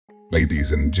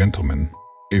Ladies and gentlemen,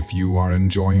 if you are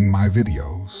enjoying my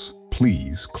videos,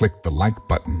 please click the like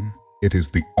button. It is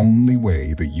the only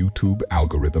way the YouTube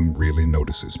algorithm really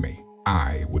notices me.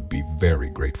 I would be very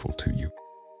grateful to you.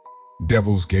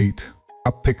 Devil's Gate,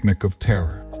 a picnic of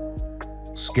terror.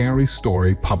 Scary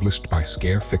story published by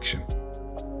Scare Fiction.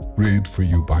 Read for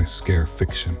you by Scare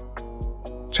Fiction.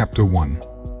 Chapter 1.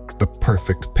 The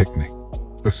Perfect Picnic.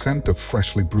 The scent of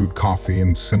freshly brewed coffee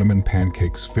and cinnamon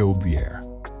pancakes filled the air,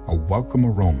 a welcome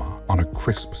aroma on a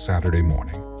crisp Saturday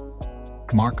morning.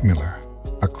 Mark Miller,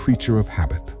 a creature of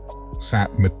habit,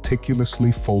 sat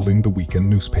meticulously folding the weekend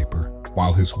newspaper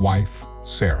while his wife,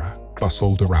 Sarah,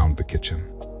 bustled around the kitchen.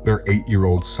 Their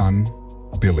 8-year-old son,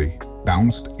 Billy,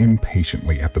 bounced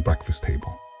impatiently at the breakfast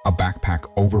table, a backpack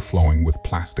overflowing with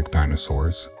plastic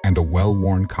dinosaurs and a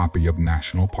well-worn copy of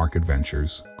National Park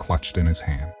Adventures clutched in his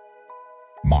hand.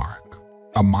 Mark,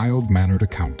 a mild-mannered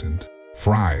accountant,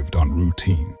 thrived on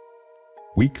routine.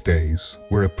 Weekdays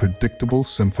were a predictable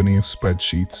symphony of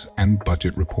spreadsheets and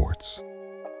budget reports.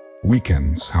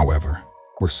 Weekends, however,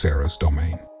 were Sarah's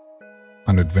domain.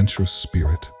 An adventurous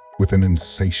spirit with an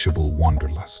insatiable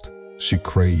wanderlust, she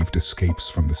craved escapes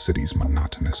from the city's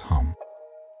monotonous hum.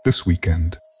 This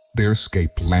weekend, their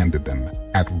escape landed them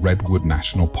at Redwood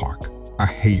National Park, a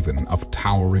haven of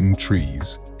towering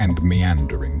trees and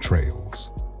meandering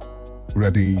trails.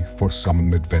 "Ready for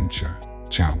some adventure,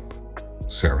 champ?"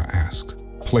 Sarah asked,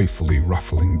 playfully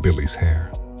ruffling Billy's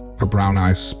hair. Her brown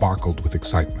eyes sparkled with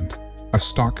excitement, a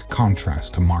stark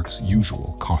contrast to Mark's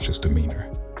usual cautious demeanor.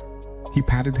 He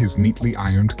patted his neatly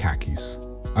ironed khakis,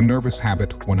 a nervous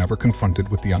habit whenever confronted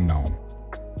with the unknown.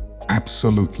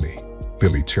 "Absolutely,"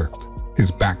 Billy chirped,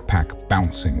 his backpack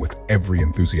bouncing with every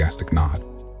enthusiastic nod.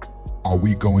 "Are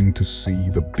we going to see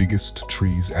the biggest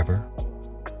trees ever?"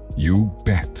 "You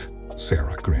bet,"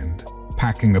 Sarah grinned,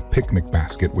 packing a picnic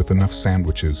basket with enough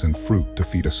sandwiches and fruit to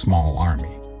feed a small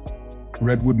army.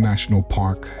 Redwood National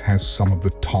Park has some of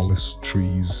the tallest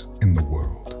trees in the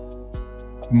world.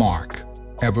 Mark,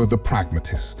 ever the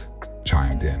pragmatist,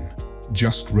 chimed in.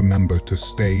 "Just remember to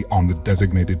stay on the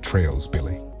designated trails,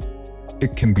 Billy.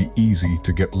 It can be easy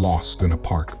to get lost in a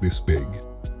park this big."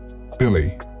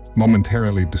 Billy,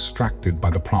 momentarily distracted by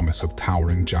the promise of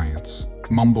towering giants,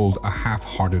 mumbled a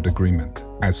half-hearted agreement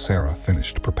as Sarah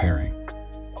finished preparing.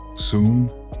 Soon,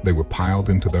 they were piled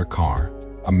into their car,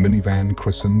 a minivan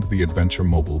christened the Adventure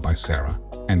Mobile by Sarah,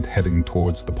 and heading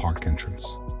towards the park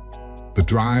entrance. The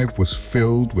drive was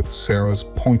filled with Sarah's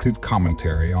pointed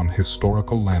commentary on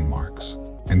historical landmarks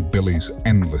and Billy's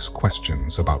endless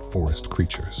questions about forest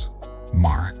creatures.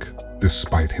 Mark,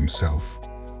 despite himself,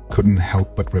 couldn't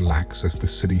help but relax as the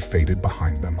city faded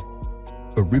behind them.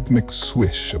 The rhythmic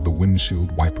swish of the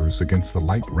windshield wipers against the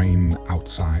light rain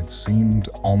outside seemed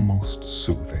almost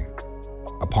soothing.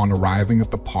 Upon arriving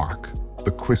at the park,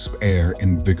 the crisp air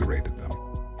invigorated them.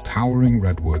 Towering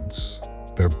redwoods,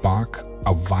 their bark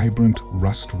a vibrant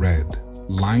rust red,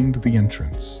 lined the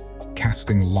entrance,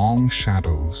 casting long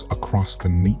shadows across the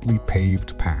neatly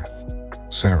paved path.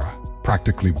 Sarah,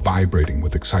 practically vibrating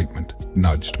with excitement,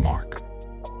 nudged Mark.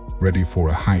 "Ready for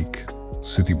a hike,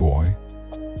 city boy?"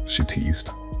 she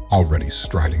teased, already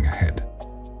striding ahead.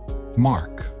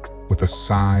 Mark, with a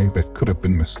sigh that could have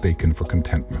been mistaken for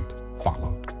contentment,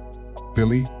 followed.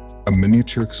 Billy, a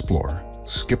miniature explorer,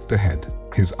 skipped ahead,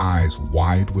 his eyes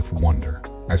wide with wonder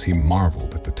as he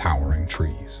marveled at the towering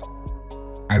trees.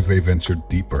 As they ventured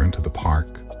deeper into the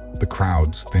park, the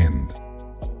crowds thinned.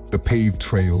 The paved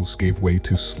trails gave way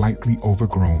to slightly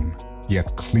overgrown,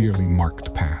 yet clearly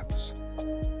marked paths.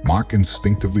 Mark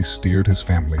instinctively steered his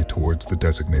family towards the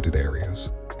designated areas,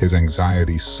 his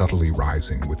anxiety subtly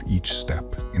rising with each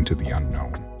step into the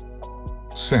unknown.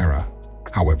 Sarah,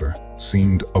 however,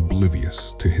 seemed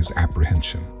oblivious to his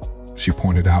apprehension. She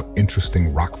pointed out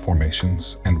interesting rock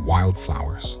formations and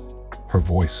wildflowers, her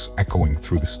voice echoing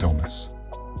through the stillness.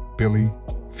 Billy,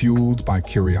 fueled by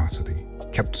curiosity,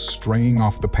 kept straying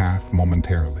off the path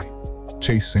momentarily,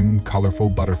 chasing colorful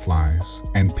butterflies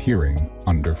and peering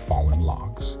under fallen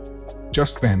logs.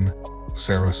 Just then,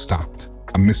 Sarah stopped,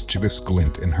 a mischievous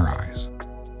glint in her eyes.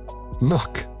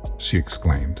 "Look!" she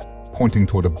exclaimed, pointing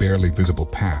toward a barely visible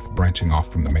path branching off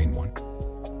from the main one.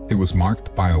 It was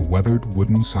marked by a weathered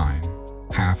wooden sign,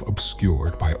 half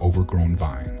obscured by overgrown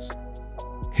vines.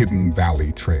 "Hidden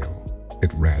Valley Trail,"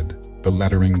 it read, the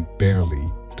lettering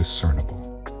barely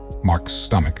discernible. Mark's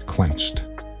stomach clenched.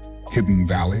 Hidden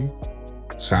Valley?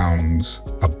 Sounds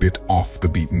a bit off the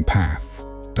beaten path,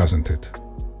 doesn't it?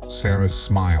 Sarah's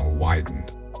smile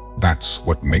widened. "That's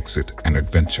what makes it an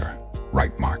adventure,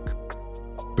 right, Mark?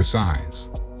 Besides,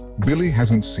 Billy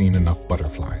hasn't seen enough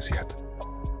butterflies yet."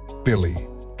 Billy,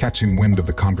 catching wind of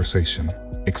the conversation,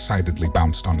 excitedly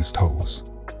bounced on his toes.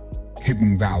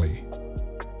 "Hidden Valley.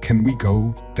 Can we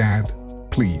go, Dad?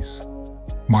 Please."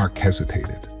 Mark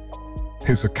hesitated.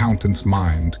 His accountant's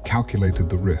mind calculated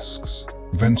the risks,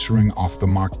 venturing off the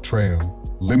marked trail,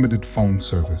 limited phone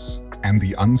service, and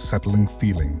the unsettling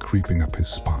feeling creeping up his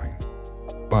spine.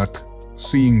 But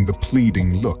seeing the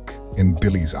pleading look in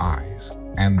Billy's eyes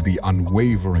and the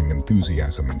unwavering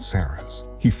enthusiasm in Sarah's,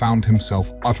 he found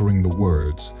himself uttering the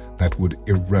words that would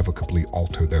irrevocably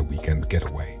alter their weekend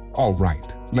getaway. "All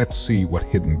right, let's see what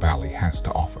Hidden Valley has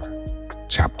to offer."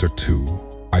 Chapter 2: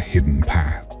 A Hidden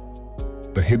Path.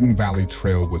 The Hidden Valley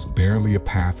Trail was barely a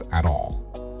path at all.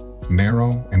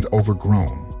 Narrow and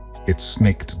overgrown, it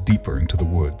snaked deeper into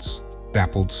the woods,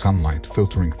 dappled sunlight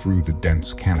filtering through the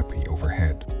dense canopy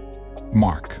overhead.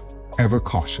 Mark, ever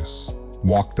cautious,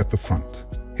 walked at the front,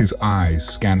 his eyes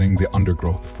scanning the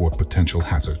undergrowth for potential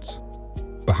hazards.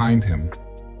 Behind him,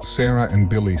 Sarah and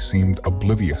Billy seemed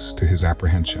oblivious to his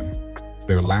apprehension,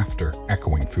 their laughter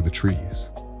echoing through the trees.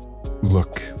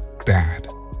 "Look, Dad,"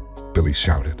 Billy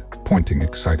shouted, pointing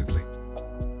excitedly.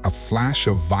 A flash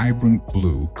of vibrant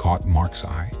blue caught Mark's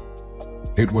eye.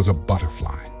 It was a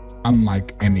butterfly,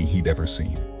 unlike any he'd ever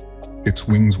seen. Its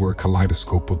wings were a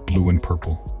kaleidoscope of blue and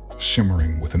purple,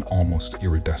 shimmering with an almost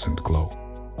iridescent glow.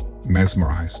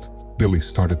 Mesmerized, Billy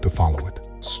started to follow it,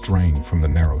 straying from the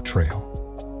narrow trail.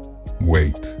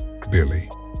 "Wait, Billy,"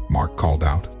 Mark called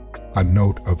out, a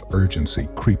note of urgency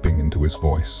creeping into his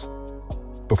voice.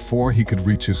 Before he could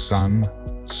reach his son,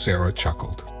 Sarah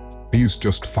chuckled. "He's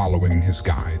just following his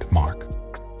guide, Mark.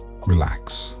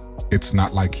 Relax. It's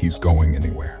not like he's going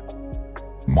anywhere."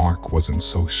 Mark wasn't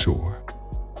so sure.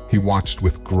 He watched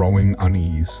with growing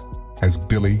unease as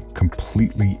Billy,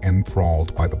 completely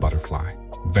enthralled by the butterfly,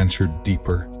 ventured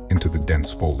deeper into the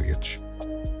dense foliage.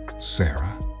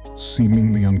 Sarah,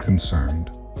 seemingly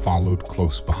unconcerned, followed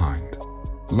close behind.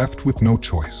 Left with no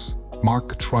choice,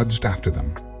 Mark trudged after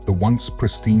them, the once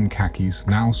pristine khakis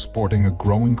now sporting a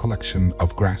growing collection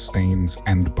of grass stains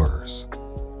and burrs.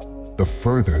 The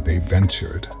further they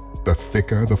ventured, the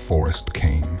thicker the forest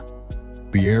came.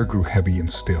 The air grew heavy and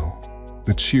still,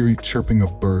 the cheery chirping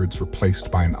of birds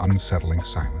replaced by an unsettling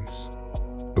silence.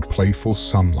 The playful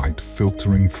sunlight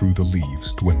filtering through the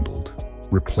leaves dwindled,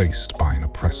 replaced by an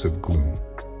oppressive gloom.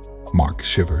 Mark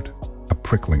shivered, a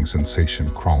prickling sensation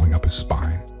crawling up his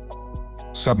spine.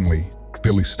 Suddenly,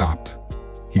 Billy stopped.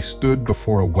 He stood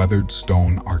before a weathered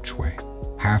stone archway,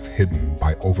 half hidden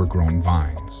by overgrown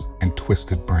vines and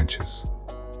twisted branches.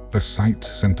 The sight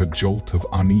sent a jolt of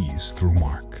unease through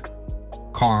Mark.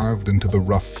 Carved into the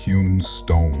rough-hewn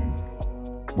stone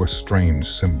were strange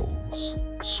symbols,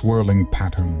 swirling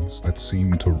patterns that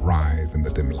seemed to writhe in the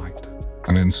dim light.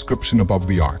 An inscription above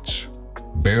the arch,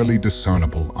 barely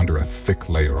discernible under a thick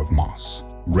layer of moss,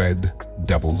 read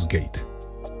 "Devil's Gate."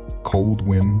 Cold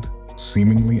wind,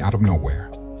 seemingly out of nowhere,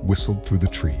 whistled through the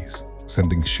trees,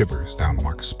 sending shivers down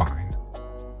Mark's spine.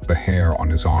 The hair on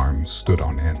his arms stood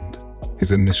on end,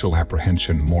 his initial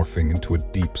apprehension morphing into a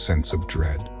deep sense of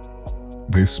dread.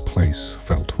 This place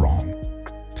felt wrong,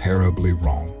 terribly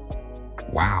wrong.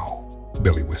 "Wow,"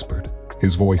 Billy whispered,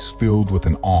 his voice filled with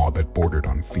an awe that bordered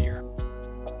on fear.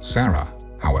 Sarah,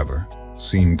 however,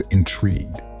 seemed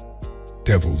intrigued.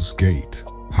 "Devil's Gate,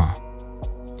 huh?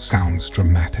 Sounds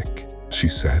dramatic," she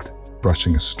said,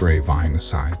 brushing a stray vine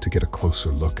aside to get a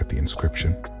closer look at the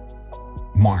inscription.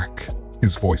 Mark,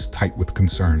 his voice tight with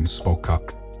concern, spoke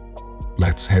up.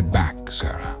 "Let's head back,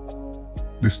 Sarah.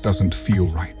 This doesn't feel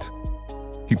right."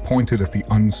 He pointed at the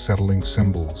unsettling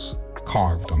symbols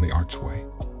carved on the archway.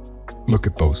 "Look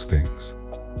at those things.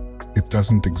 It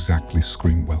doesn't exactly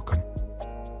scream welcome."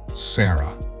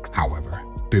 Sarah, however,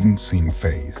 didn't seem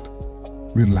fazed.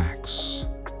 "Relax,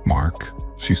 Mark,"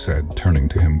 she said, turning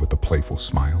to him with a playful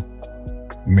smile.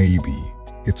 "Maybe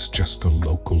it's just a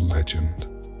local legend.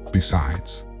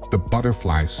 Besides, the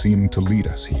butterflies seem to lead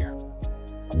us here."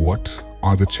 "What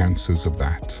are the chances of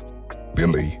that?"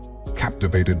 Billy,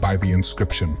 captivated by the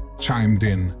inscription, chimed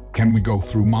in. "Can we go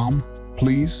through, Mom,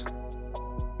 please?"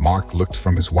 Mark looked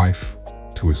from his wife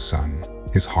to his son,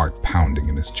 his heart pounding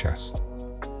in his chest.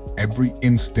 Every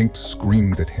instinct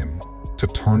screamed at him to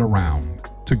turn around,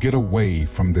 to get away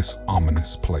from this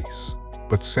ominous place.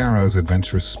 But Sarah's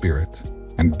adventurous spirit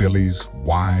and Billy's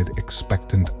wide,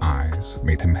 expectant eyes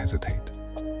made him hesitate.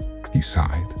 He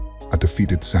sighed, a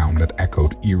defeated sound that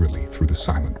echoed eerily through the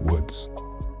silent woods.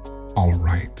 "All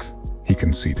right," he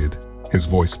conceded, his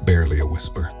voice barely a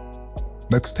whisper.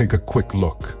 "Let's take a quick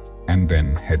look and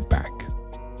then head back."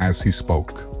 As he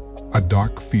spoke, a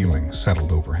dark feeling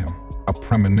settled over him, a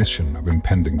premonition of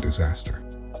impending disaster.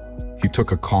 He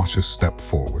took a cautious step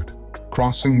forward,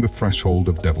 crossing the threshold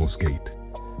of Devil's Gate,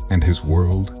 and his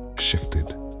world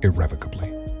shifted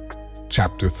irrevocably.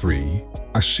 Chapter 3: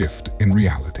 A Shift in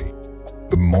Reality.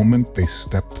 The moment they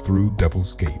stepped through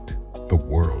Devil's Gate, the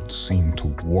world seemed to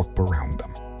warp around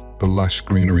them. The lush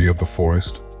greenery of the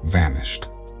forest vanished,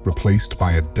 replaced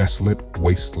by a desolate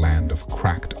wasteland of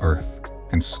cracked earth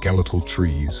and skeletal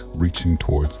trees reaching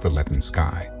towards the leaden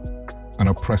sky. An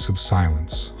oppressive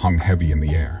silence hung heavy in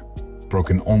the air,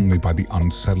 broken only by the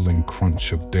unsettling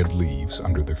crunch of dead leaves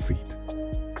under their feet.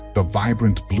 The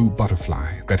vibrant blue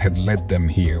butterfly that had led them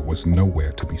here was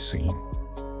nowhere to be seen.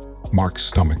 Mark's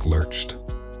stomach lurched.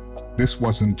 This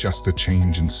wasn't just a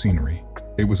change in scenery,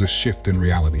 it was a shift in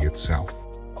reality itself.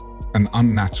 An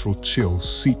unnatural chill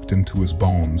seeped into his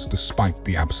bones despite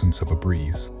the absence of a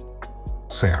breeze.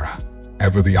 Sarah,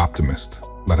 ever the optimist,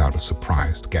 let out a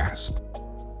surprised gasp.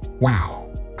 "Wow,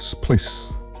 this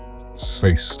place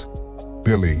is."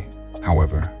 Billy,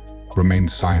 however, remained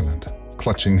silent,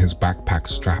 clutching his backpack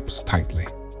straps tightly.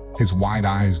 His wide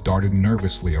eyes darted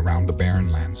nervously around the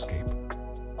barren landscape.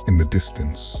 In the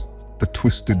distance, the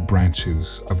twisted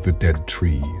branches of the dead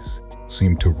trees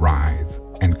seemed to writhe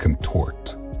and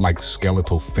contort, like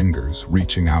skeletal fingers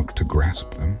reaching out to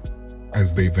grasp them.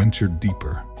 As they ventured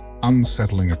deeper,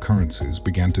 unsettling occurrences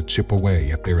began to chip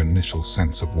away at their initial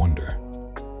sense of wonder.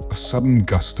 A sudden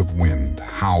gust of wind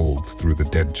howled through the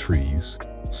dead trees,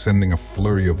 sending a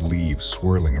flurry of leaves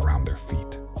swirling around their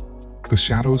feet. The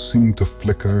shadows seemed to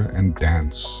flicker and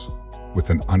dance with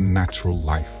an unnatural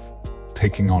life,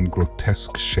 taking on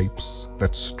grotesque shapes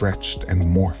that stretched and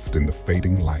morphed in the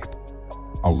fading light.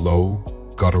 A low,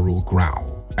 guttural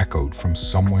growl echoed from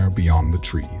somewhere beyond the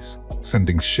trees,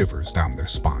 sending shivers down their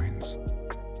spines.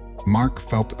 Mark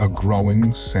felt a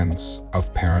growing sense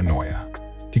of paranoia.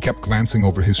 He kept glancing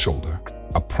over his shoulder,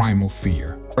 a primal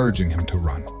fear urging him to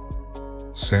run.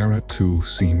 Sarah, too,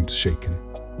 seemed shaken.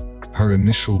 Her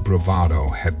initial bravado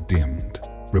had dimmed,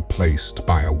 replaced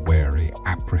by a wary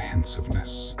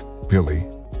apprehensiveness. Billy,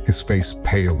 his face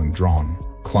pale and drawn,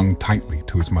 clung tightly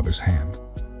to his mother's hand.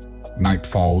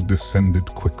 Nightfall descended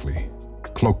quickly,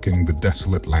 cloaking the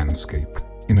desolate landscape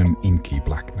in an inky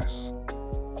blackness.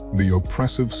 The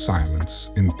oppressive silence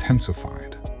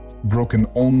intensified, broken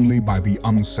only by the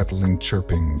unsettling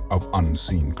chirping of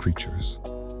unseen creatures.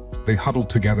 They huddled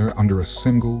together under a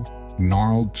single,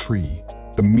 gnarled tree,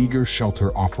 the meager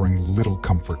shelter offering little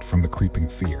comfort from the creeping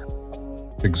fear.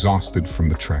 Exhausted from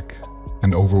the trek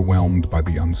and overwhelmed by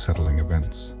the unsettling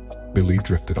events, Billy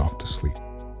drifted off to sleep.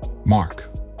 Mark,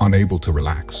 unable to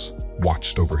relax,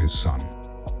 watched over his son.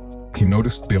 He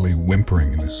noticed Billy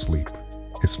whimpering in his sleep,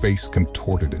 his face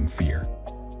contorted in fear.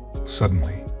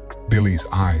 Suddenly, Billy's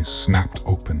eyes snapped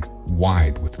open,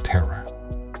 wide with terror.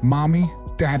 "Mommy,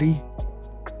 Daddy,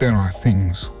 there are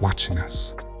things watching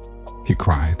us," he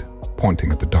cried,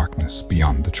 pointing at the darkness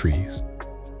beyond the trees.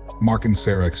 Mark and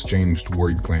Sarah exchanged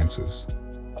worried glances.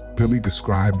 Billy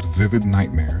described vivid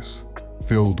nightmares,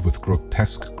 filled with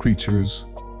grotesque creatures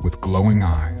with glowing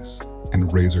eyes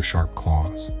and razor-sharp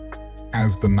claws.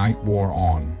 As the night wore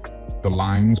on, the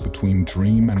lines between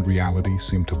dream and reality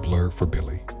seemed to blur for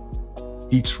Billy.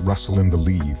 Each rustle in the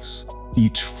leaves,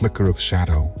 each flicker of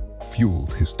shadow,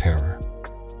 fueled his terror.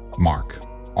 Mark,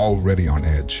 already on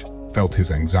edge, felt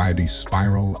his anxiety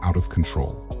spiral out of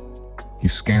control. He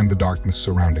scanned the darkness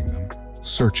surrounding them,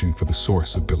 searching for the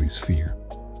source of Billy's fear.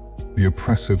 The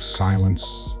oppressive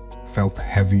silence felt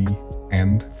heavy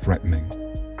and threatening,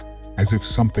 as if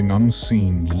something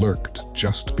unseen lurked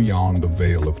just beyond a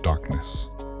veil of darkness.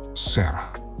 Sarah,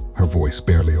 her voice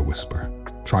barely a whisper,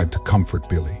 tried to comfort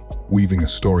Billy, weaving a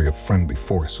story of friendly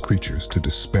forest creatures to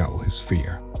dispel his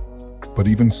fear. But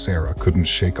even Sarah couldn't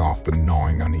shake off the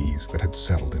gnawing unease that had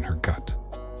settled in her gut.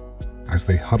 As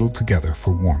they huddled together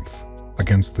for warmth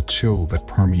against the chill that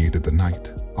permeated the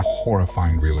night, a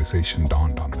horrifying realization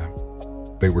dawned on them.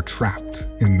 They were trapped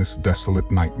in this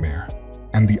desolate nightmare,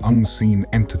 and the unseen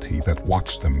entity that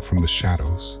watched them from the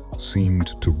shadows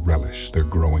seemed to relish their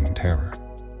growing terror.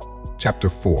 Chapter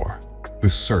 4: The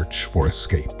Search for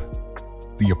Escape.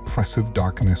 The oppressive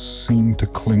darkness seemed to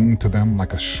cling to them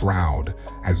like a shroud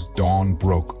as dawn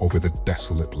broke over the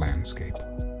desolate landscape.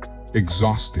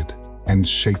 Exhausted and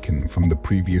shaken from the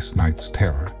previous night's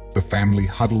terror, the family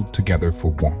huddled together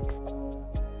for warmth.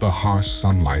 The harsh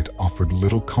sunlight offered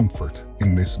little comfort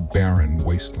in this barren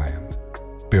wasteland.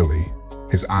 Billy,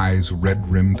 his eyes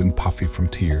red-rimmed and puffy from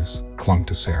tears, clung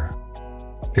to Sarah.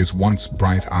 His once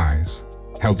bright eyes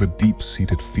held a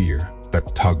deep-seated fear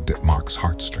that tugged at Mark's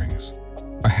heartstrings.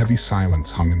 A heavy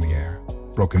silence hung in the air,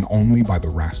 broken only by the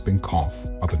rasping cough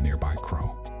of a nearby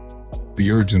crow.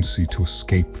 The urgency to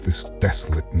escape this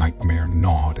desolate nightmare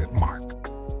gnawed at Mark.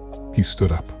 He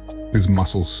stood up, his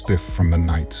muscles stiff from the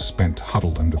night spent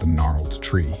huddled under the gnarled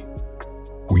tree.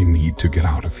 "We need to get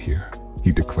out of here,"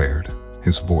 he declared,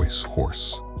 his voice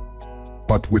hoarse.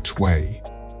 "But which way?"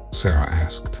 Sarah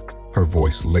asked, her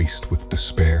voice laced with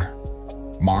despair.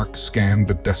 Mark scanned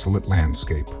the desolate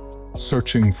landscape,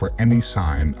 searching for any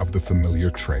sign of the familiar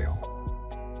trail.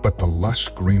 But the lush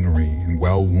greenery and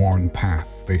well-worn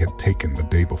path they had taken the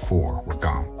day before were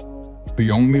gone.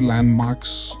 The only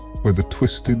landmarks were the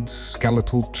twisted,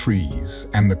 skeletal trees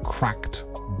and the cracked,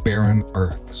 barren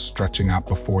earth stretching out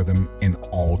before them in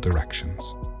all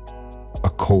directions. A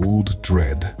cold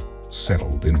dread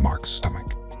settled in Mark's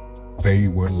stomach. They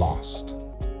were lost.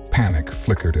 Panic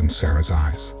flickered in Sarah's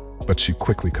eyes, but she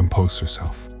quickly composed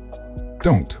herself.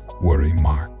 "Don't worry,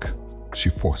 Mark," she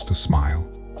forced a smile.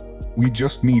 "We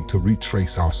just need to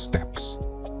retrace our steps.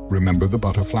 Remember the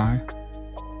butterfly?"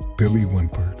 Billy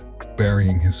whimpered,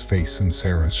 burying his face in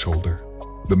Sarah's shoulder.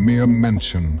 The mere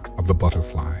mention of the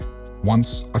butterfly,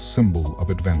 once a symbol of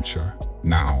adventure,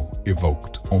 now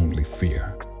evoked only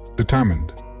fear.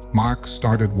 Determined, Mark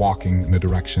started walking in the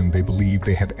direction they believed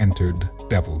they had entered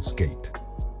Devil's Gate.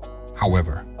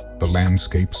 However, the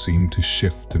landscape seemed to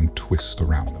shift and twist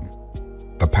around them.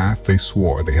 The path they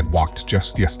swore they had walked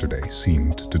just yesterday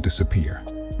seemed to disappear,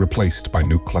 replaced by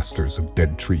new clusters of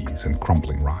dead trees and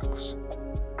crumbling rocks.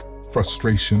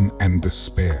 Frustration and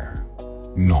despair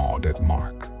gnawed at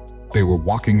Mark. They were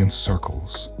walking in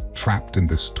circles, trapped in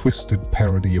this twisted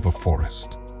parody of a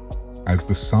forest. As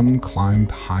the sun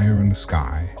climbed higher in the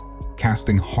sky,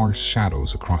 casting harsh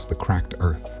shadows across the cracked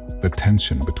earth, the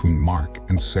tension between Mark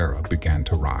and Sarah began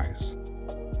to rise.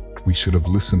 "We should have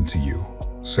listened to you,"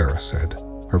 Sarah said,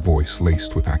 her voice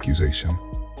laced with accusation.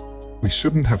 "We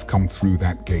shouldn't have come through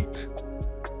that gate."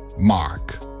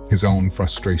 Mark, his own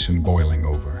frustration boiling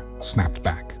over, snapped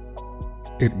back.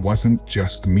 "It wasn't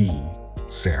just me,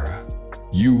 Sarah.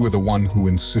 You were the one who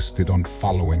insisted on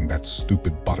following that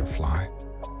stupid butterfly."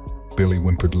 Billy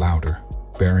whimpered louder,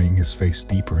 burying his face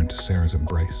deeper into Sarah's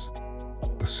embrace.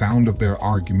 The sound of their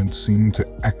argument seemed to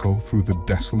echo through the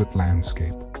desolate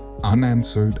landscape,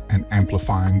 unanswered and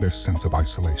amplifying their sense of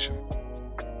isolation.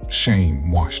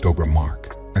 Shame washed over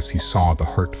Mark as he saw the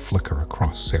hurt flicker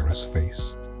across Sarah's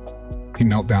face. He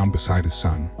knelt down beside his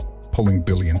son, pulling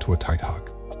Billy into a tight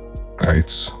hug.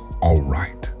 "It's all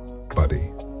right,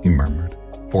 buddy," he murmured,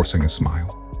 forcing a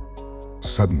smile.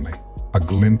 Suddenly, a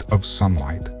glint of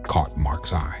sunlight caught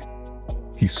Mark's eye.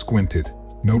 He squinted,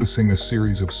 noticing a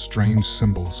series of strange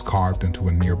symbols carved into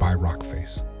a nearby rock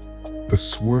face. The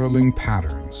swirling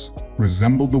patterns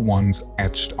resembled the ones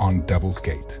etched on Devil's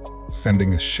Gate,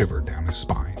 sending a shiver down his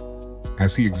spine.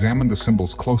 As he examined the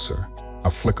symbols closer, a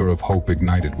flicker of hope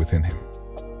ignited within him.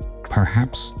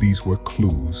 Perhaps these were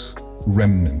clues,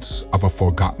 remnants of a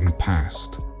forgotten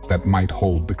past that might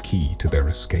hold the key to their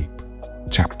escape.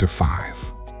 Chapter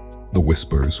 5. The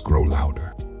whispers grow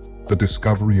louder. The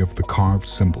discovery of the carved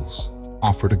symbols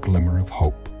offered a glimmer of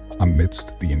hope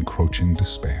amidst the encroaching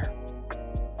despair.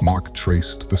 Mark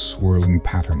traced the swirling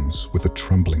patterns with a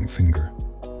trembling finger,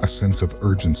 a sense of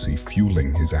urgency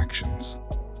fueling his actions.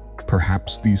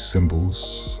 Perhaps these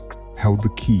symbols held the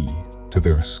key to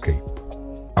their escape,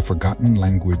 a forgotten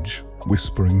language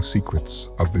whispering secrets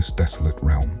of this desolate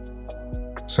realm.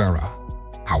 Sarah,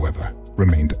 however,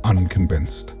 remained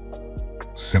unconvinced.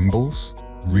 "Symbols?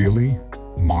 Really?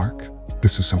 Mark?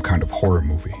 This is some kind of horror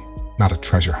movie, not a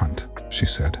treasure hunt," she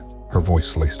said, her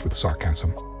voice laced with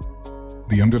sarcasm.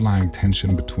 The underlying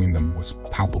tension between them was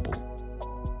palpable.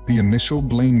 The initial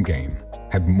blame game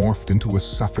had morphed into a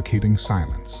suffocating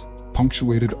silence,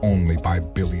 punctuated only by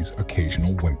Billy's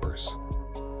occasional whimpers.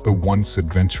 The once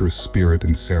adventurous spirit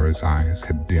in Sarah's eyes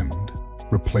had dimmed,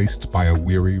 replaced by a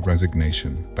weary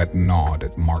resignation that gnawed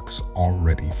at Mark's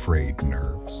already frayed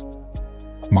nerves.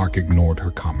 Mark ignored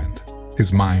her comment,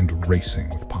 his mind racing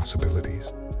with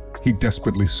possibilities. He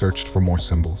desperately searched for more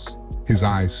symbols, his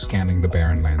eyes scanning the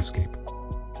barren landscape.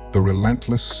 The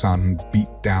relentless sun beat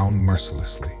down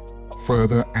mercilessly,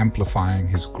 further amplifying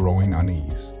his growing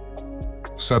unease.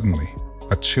 Suddenly,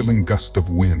 a chilling gust of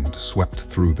wind swept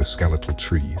through the skeletal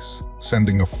trees,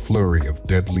 sending a flurry of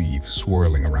dead leaves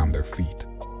swirling around their feet.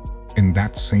 In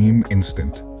that same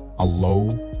instant, a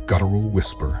low, guttural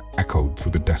whisper echoed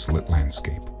through the desolate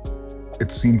landscape.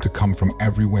 It seemed to come from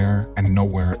everywhere and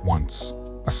nowhere at once,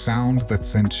 a sound that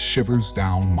sent shivers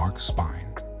down Mark's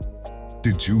spine.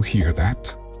 "Did you hear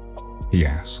that?" he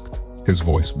asked, his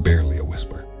voice barely a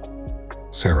whisper.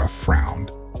 Sarah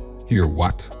frowned. "Hear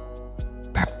what?"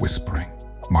 "That whispering,"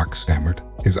 Mark stammered,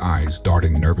 his eyes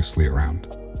darting nervously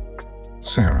around.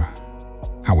 Sarah,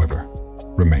 however,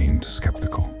 remained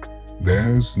skeptical.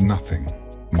 "There's nothing,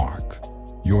 Mark.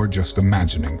 "You're just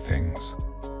imagining things."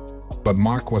 But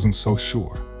Mark wasn't so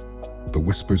sure. The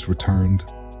whispers returned,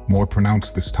 more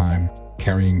pronounced this time,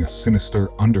 carrying a sinister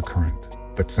undercurrent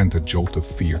that sent a jolt of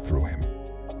fear through him.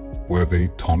 Were they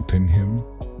taunting him?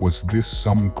 Was this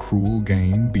some cruel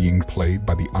game being played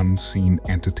by the unseen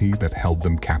entity that held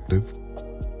them captive?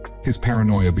 His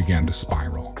paranoia began to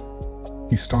spiral.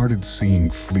 He started seeing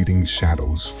fleeting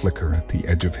shadows flicker at the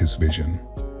edge of his vision,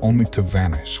 only to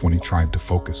vanish when he tried to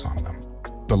focus on them.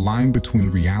 The line between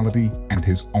reality and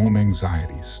his own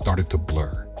anxieties started to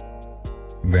blur.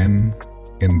 Then,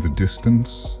 in the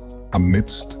distance,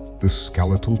 amidst the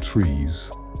skeletal trees,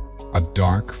 a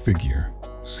dark figure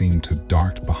seemed to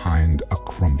dart behind a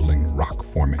crumbling rock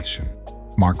formation.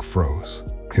 Mark froze,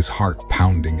 his heart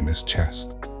pounding in his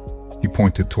chest. He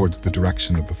pointed towards the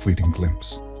direction of the fleeting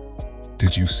glimpse.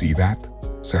 "Did you see that,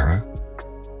 Sarah?"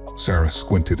 Sarah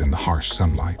squinted in the harsh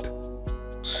sunlight.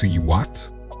 "See what?"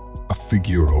 "A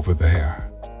figure over there,"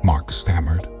 Mark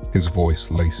stammered, his voice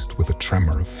laced with a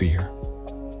tremor of fear.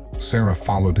 Sarah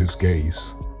followed his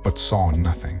gaze, but saw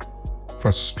nothing.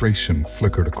 Frustration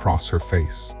flickered across her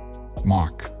face.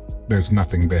 "Mark, there's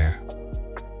nothing there.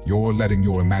 You're letting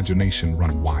your imagination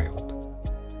run wild."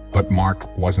 But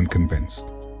Mark wasn't convinced.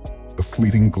 The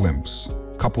fleeting glimpse,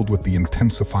 coupled with the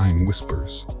intensifying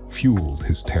whispers, fueled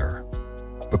his terror.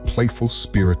 The playful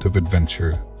spirit of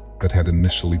adventure that had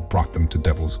initially brought them to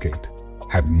Devil's Gate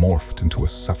had morphed into a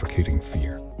suffocating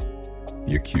fear.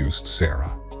 He accused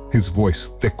Sarah, his voice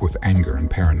thick with anger and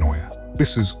paranoia.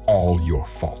 "This is all your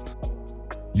fault.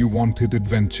 You wanted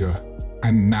adventure,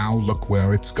 and now look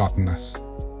where it's gotten us."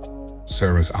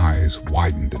 Sarah's eyes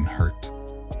widened in hurt.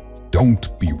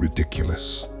 "Don't be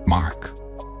ridiculous, Mark.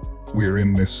 We're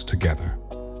in this together."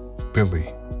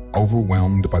 Billy,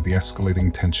 overwhelmed by the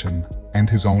escalating tension and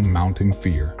his own mounting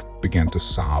fear, began to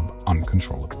sob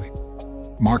uncontrollably.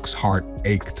 Mark's heart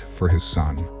ached for his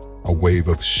son, a wave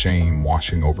of shame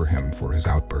washing over him for his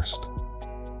outburst.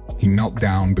 He knelt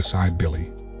down beside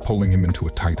Billy, pulling him into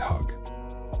a tight hug.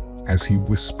 As he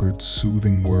whispered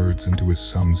soothing words into his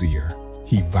son's ear,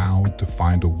 he vowed to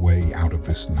find a way out of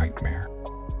this nightmare.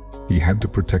 He had to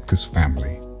protect his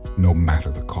family, no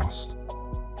matter the cost.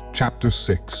 Chapter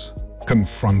 6: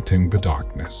 Confronting the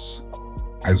Darkness.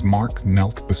 As Mark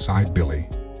knelt beside Billy,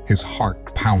 his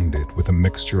heart pounded with a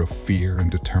mixture of fear and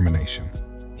determination.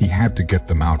 He had to get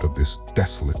them out of this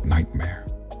desolate nightmare.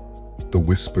 The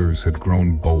whispers had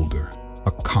grown bolder,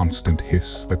 a constant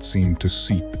hiss that seemed to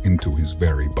seep into his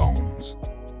very bones.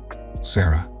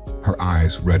 Sarah, her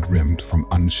eyes red-rimmed from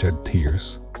unshed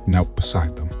tears, knelt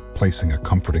beside them, placing a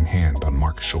comforting hand on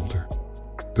Mark's shoulder.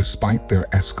 Despite their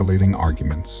escalating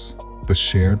arguments, the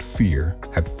shared fear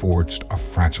had forged a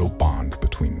fragile bond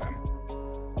between them.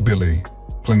 Billy,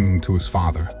 clinging to his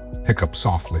father, hiccuped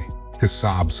softly, his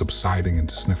sobs subsiding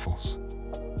into sniffles.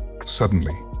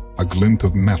 Suddenly, a glint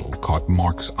of metal caught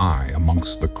Mark's eye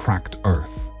amongst the cracked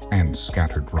earth and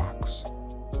scattered rocks.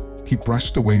 He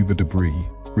brushed away the debris,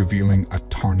 revealing a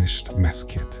tarnished mess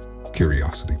kit.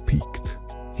 Curiosity piqued.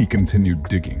 He continued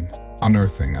digging,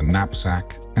 unearthing a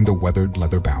knapsack and a weathered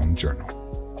leather-bound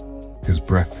journal. His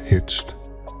breath hitched.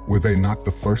 Were they not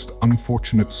the first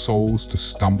unfortunate souls to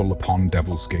stumble upon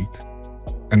Devil's Gate?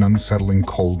 An unsettling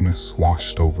coldness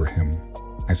washed over him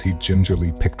as he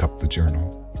gingerly picked up the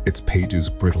journal, its pages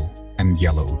brittle and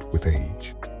yellowed with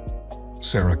age.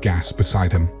 Sarah gasped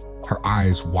beside him, her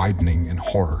eyes widening in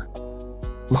horror.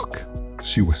 "Look,"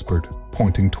 she whispered,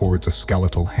 pointing towards a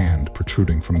skeletal hand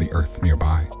protruding from the earth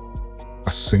nearby. A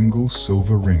single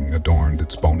silver ring adorned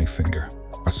its bony finger,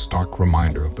 a stark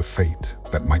reminder of the fate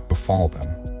that might befall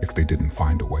them if they didn't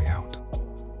find a way out.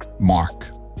 Mark,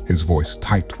 his voice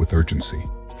tight with urgency,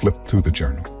 flipped through the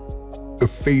journal. The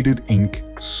faded ink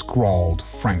scrawled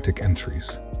frantic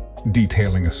entries,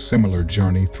 detailing a similar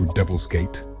journey through Devil's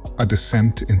Gate, a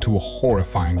descent into a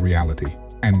horrifying reality,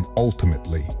 and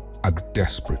ultimately, a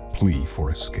desperate plea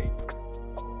for escape.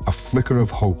 A flicker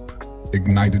of hope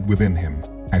ignited within him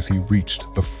as he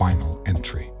reached the final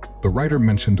entry. The writer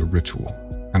mentioned a ritual,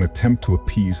 an attempt to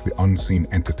appease the unseen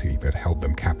entity that held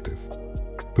them captive.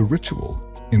 The ritual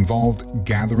involved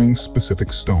gathering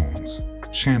specific stones,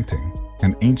 chanting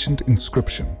an ancient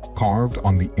inscription carved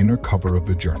on the inner cover of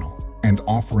the journal, and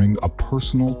offering a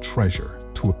personal treasure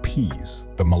to appease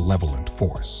the malevolent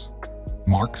force.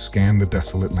 Mark scanned the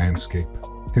desolate landscape,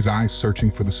 his eyes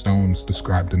searching for the stones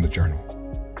described in the journal.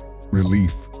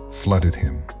 Relief flooded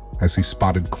him as he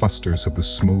spotted clusters of the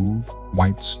smooth,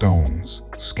 white stones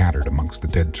scattered amongst the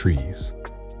dead trees.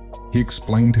 He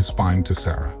explained his find to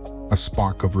Sarah, a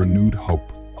spark of renewed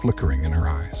hope flickering in her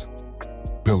eyes.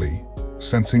 Billy,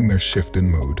 sensing their shift in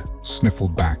mood,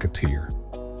 sniffled back a tear.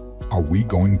 "Are we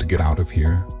going to get out of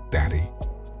here, Daddy?"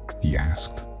 he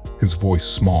asked, his voice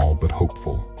small but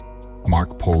hopeful.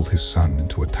 Mark pulled his son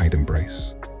into a tight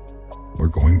embrace. "We're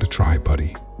going to try,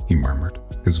 buddy," he murmured,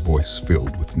 his voice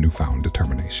filled with newfound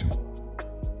determination.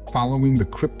 Following the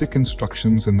cryptic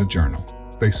instructions in the journal,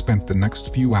 they spent the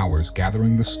next few hours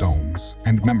gathering the stones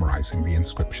and memorizing the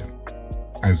inscription.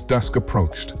 As dusk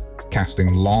approached,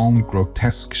 casting long,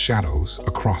 grotesque shadows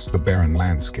across the barren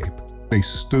landscape, they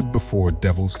stood before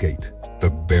Devil's Gate, the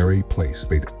very place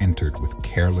they'd entered with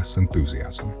careless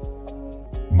enthusiasm.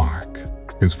 Mark,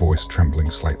 his voice trembling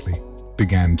slightly,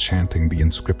 began chanting the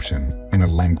inscription in a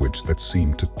language that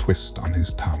seemed to twist on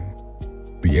his tongue.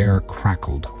 The air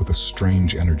crackled with a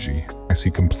strange energy as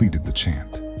he completed the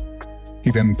chant. He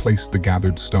then placed the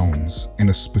gathered stones in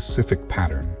a specific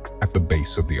pattern at the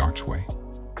base of the archway.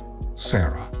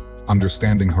 Sarah,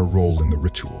 understanding her role in the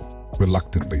ritual,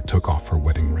 reluctantly took off her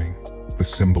wedding ring, the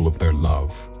symbol of their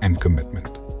love and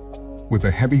commitment. With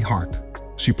a heavy heart,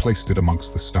 she placed it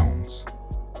amongst the stones.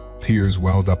 Tears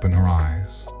welled up in her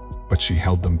eyes, but she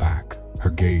held them back,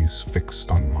 her gaze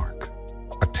fixed on Mark.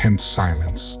 A tense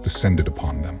silence descended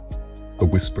upon them. The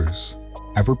whispers,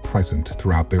 ever present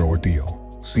throughout their ordeal,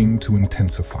 seemed to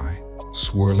intensify,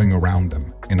 swirling around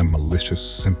them in a malicious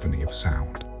symphony of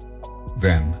sound.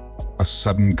 Then, a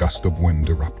sudden gust of wind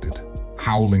erupted,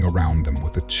 howling around them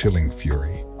with a chilling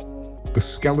fury. The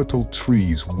skeletal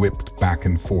trees whipped back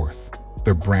and forth,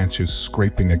 their branches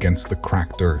scraping against the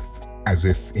cracked earth, as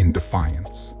if in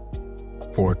defiance.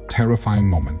 For a terrifying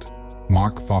moment,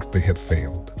 Mark thought they had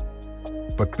failed.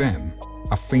 But then,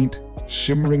 a faint,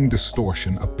 shimmering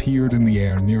distortion appeared in the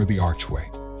air near the archway.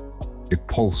 It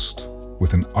pulsed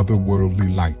with an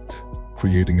otherworldly light,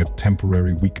 creating a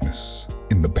temporary weakness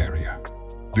in the barrier.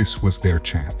 This was their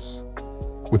chance.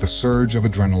 With a surge of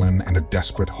adrenaline and a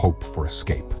desperate hope for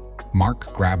escape,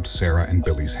 Mark grabbed Sarah and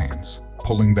Billy's hands,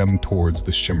 pulling them towards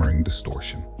the shimmering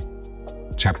distortion.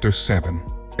 Chapter 7: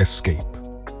 Escape.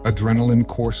 Adrenaline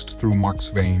coursed through Mark's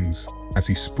veins as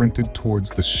he sprinted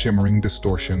towards the shimmering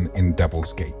distortion in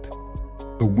Devil's Gate.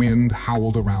 The wind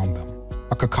howled around them,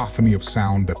 a cacophony of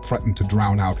sound that threatened to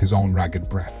drown out his own ragged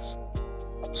breaths.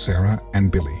 Sarah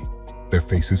and Billy, their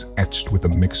faces etched with a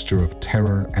mixture of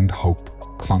terror and hope,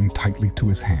 clung tightly to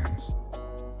his hands.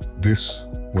 This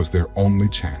was their only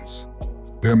chance.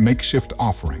 Their makeshift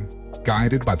offering,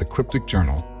 guided by the cryptic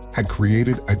journal, had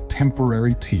created a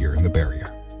temporary tear in the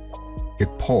barrier.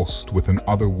 It pulsed with an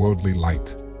otherworldly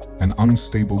light, an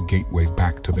unstable gateway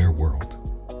back to their world.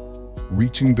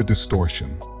 Reaching the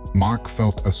distortion, Mark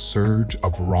felt a surge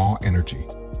of raw energy.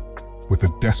 With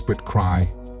a desperate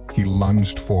cry, he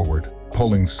lunged forward,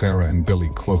 pulling Sarah and Billy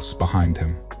close behind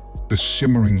him. The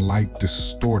shimmering light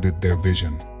distorted their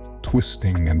vision,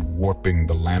 twisting and warping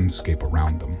the landscape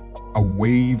around them. A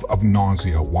wave of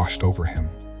nausea washed over him,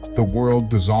 the world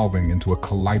dissolving into a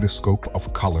kaleidoscope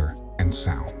of color and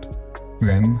sound.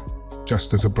 Then,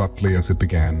 just as abruptly as it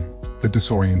began, the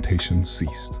disorientation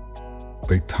ceased.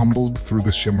 They tumbled through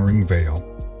the shimmering veil,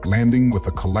 landing with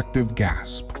a collective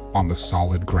gasp on the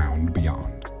solid ground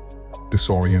beyond.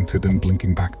 Disoriented and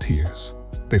blinking back tears,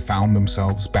 they found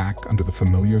themselves back under the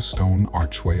familiar stone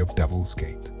archway of Devil's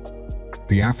Gate.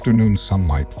 The afternoon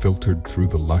sunlight filtered through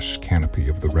the lush canopy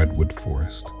of the redwood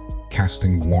forest,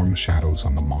 casting warm shadows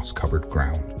on the moss-covered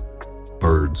ground.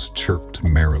 Birds chirped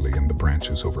merrily in the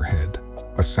branches overhead,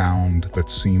 a sound that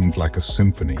seemed like a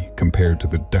symphony compared to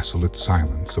the desolate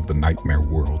silence of the nightmare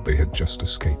world they had just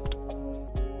escaped.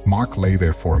 Mark lay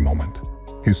there for a moment,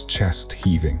 his chest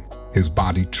heaving, his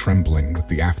body trembling with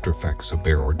the aftereffects of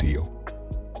their ordeal.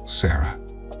 Sarah,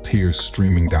 tears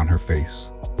streaming down her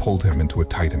face, pulled him into a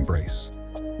tight embrace.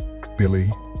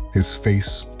 Billy, his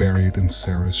face buried in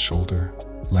Sarah's shoulder,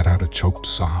 let out a choked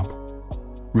sob.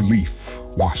 Relief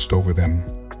washed over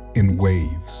them in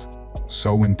waves,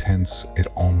 so intense it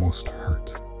almost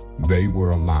hurt. They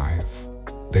were alive.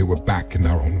 They were back in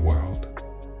their own world.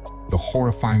 The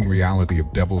horrifying reality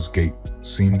of Devil's Gate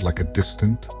seemed like a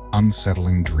distant,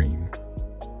 unsettling dream.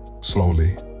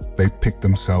 Slowly, they picked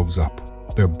themselves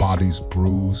up, their bodies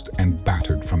bruised and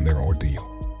battered from their ordeal.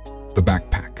 The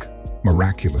backpack,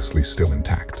 miraculously still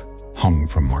intact, hung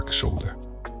from Mark's shoulder.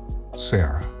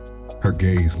 Sarah, her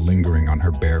gaze lingering on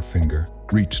her bare finger,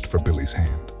 reached for Billy's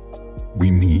hand. "We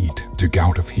need to get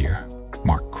out of here,"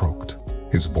 Mark croaked,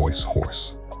 his voice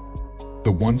hoarse.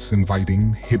 The once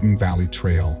inviting Hidden Valley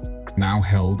Trail now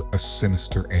held a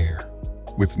sinister air.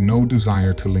 With no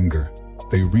desire to linger,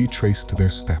 they retraced their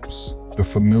steps, the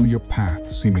familiar path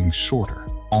seeming shorter,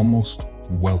 almost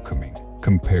welcoming,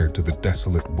 compared to the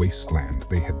desolate wasteland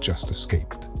they had just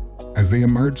escaped. As they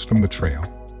emerged from the trail,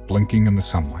 blinking in the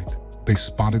sunlight, they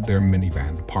spotted their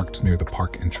minivan parked near the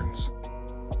park entrance.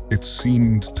 It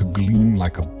seemed to gleam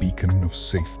like a beacon of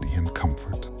safety and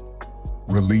comfort.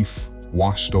 Relief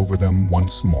washed over them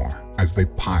once more as they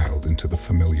piled into the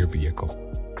familiar vehicle.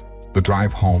 The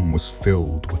drive home was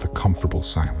filled with a comfortable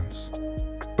silence.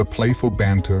 The playful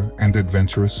banter and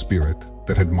adventurous spirit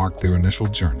that had marked their initial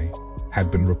journey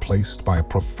had been replaced by a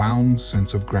profound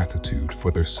sense of gratitude for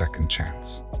their second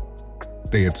chance.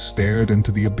 They had stared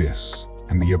into the abyss,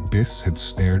 and the abyss had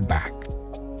stared back.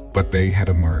 But they had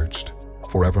emerged,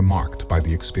 forever marked by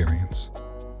the experience.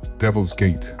 Devil's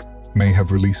Gate may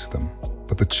have released them,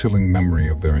 but the chilling memory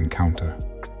of their encounter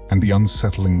and the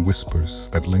unsettling whispers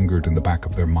that lingered in the back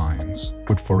of their minds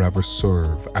would forever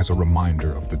serve as a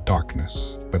reminder of the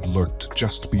darkness that lurked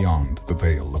just beyond the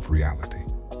veil of reality.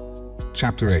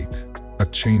 Chapter 8. A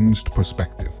Changed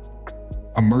Perspective.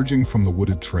 Emerging from the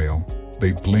wooded trail,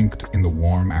 they blinked in the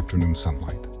warm afternoon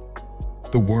sunlight.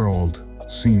 The world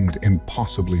seemed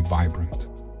impossibly vibrant.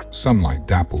 Sunlight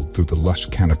dappled through the lush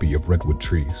canopy of redwood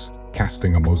trees,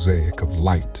 casting a mosaic of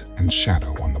light and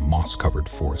shadow on the moss-covered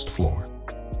forest floor.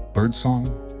 Birdsong,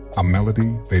 a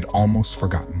melody they'd almost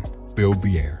forgotten, filled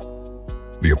the air.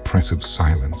 The oppressive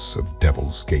silence of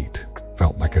Devil's Gate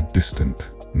felt like a distant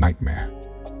nightmare.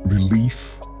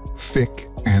 Relief, thick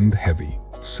and heavy,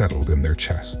 settled in their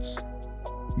chests.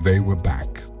 They were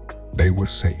back. They were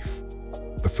safe.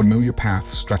 The familiar path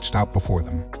stretched out before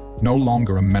them, no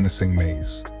longer a menacing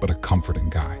maze, but a comforting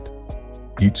guide.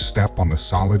 Each step on the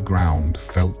solid ground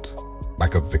felt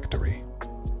like a victory.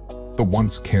 The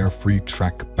once carefree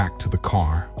trek back to the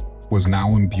car was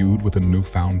now imbued with a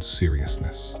newfound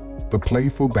seriousness. The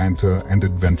playful banter and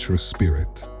adventurous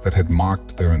spirit that had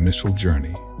marked their initial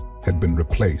journey had been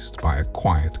replaced by a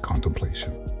quiet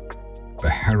contemplation. The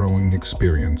harrowing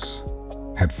experience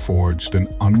had forged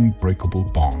an unbreakable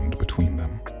bond between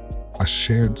them, a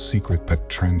shared secret that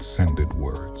transcended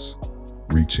words.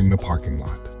 Reaching the parking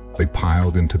lot, they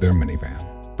piled into their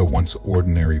minivan, the once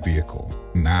ordinary vehicle,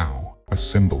 now a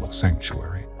symbol of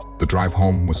sanctuary. The drive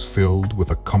home was filled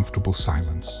with a comfortable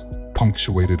silence,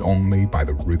 punctuated only by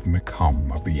the rhythmic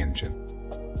hum of the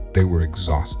engine. They were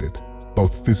exhausted,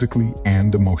 both physically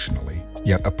and emotionally,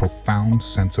 yet a profound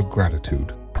sense of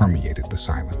gratitude permeated the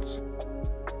silence.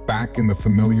 Back in the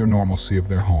familiar normalcy of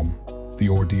their home, the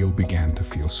ordeal began to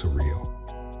feel surreal.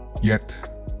 Yet,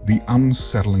 the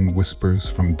unsettling whispers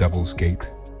from Devil's Gate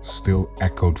still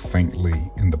echoed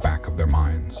faintly in the back of their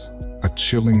minds, a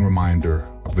chilling reminder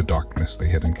of the darkness they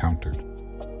had encountered.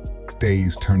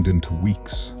 Days turned into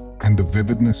weeks, and the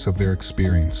vividness of their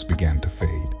experience began to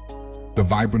fade. The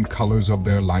vibrant colors of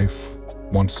their life,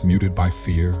 once muted by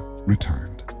fear,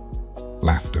 returned.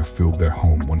 Laughter filled their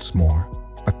home once more,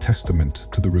 a testament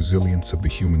to the resilience of the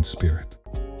human spirit.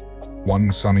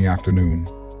 One sunny afternoon,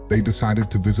 they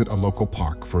decided to visit a local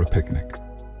park for a picnic.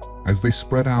 As they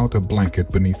spread out a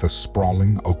blanket beneath a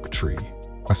sprawling oak tree,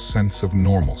 a sense of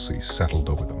normalcy settled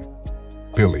over them.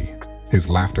 Billy, his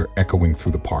laughter echoing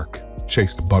through the park,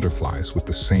 chased butterflies with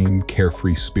the same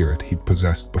carefree spirit he'd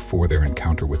possessed before their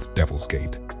encounter with Devil's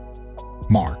Gate.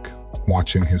 Mark,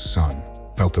 watching his son,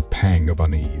 felt a pang of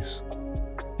unease.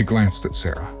 He glanced at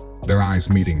Sarah, their eyes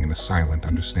meeting in a silent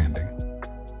understanding.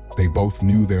 They both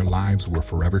knew their lives were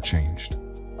forever changed.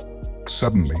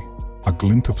 Suddenly, a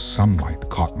glint of sunlight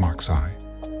caught Mark's eye.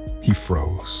 He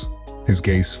froze, his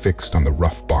gaze fixed on the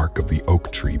rough bark of the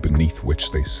oak tree beneath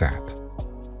which they sat.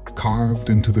 Carved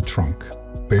into the trunk,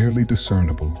 barely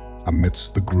discernible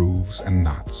amidst the grooves and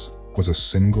knots, was a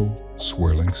single,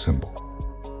 swirling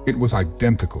symbol. It was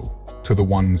identical to the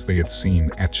ones they had seen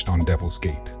etched on Devil's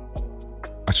Gate.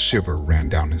 A shiver ran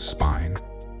down his spine.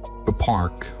 The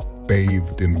park,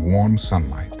 bathed in warm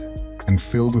sunlight and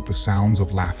filled with the sounds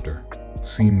of laughter,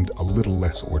 seemed a little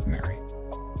less ordinary.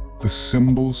 The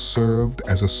symbols served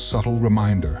as a subtle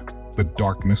reminder the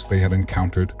darkness they had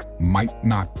encountered might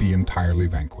not be entirely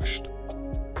vanquished.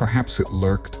 Perhaps it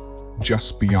lurked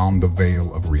just beyond the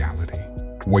veil of reality,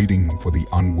 waiting for the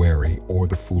unwary or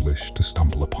the foolish to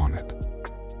stumble upon it.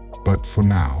 But for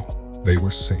now, they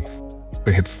were safe.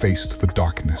 They had faced the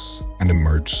darkness and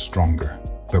emerged stronger,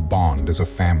 their bond as a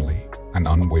family an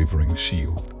unwavering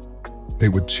shield. They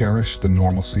would cherish the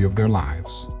normalcy of their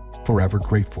lives, forever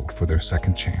grateful for their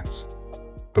second chance.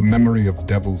 The memory of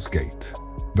Devil's Gate,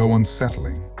 though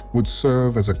unsettling, would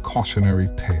serve as a cautionary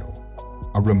tale,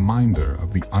 a reminder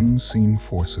of the unseen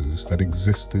forces that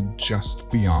existed just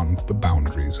beyond the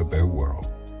boundaries of their world.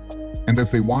 And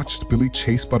as they watched Billy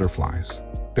chase butterflies,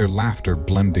 their laughter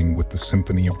blending with the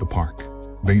symphony of the park,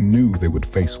 they knew they would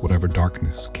face whatever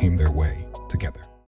darkness came their way together.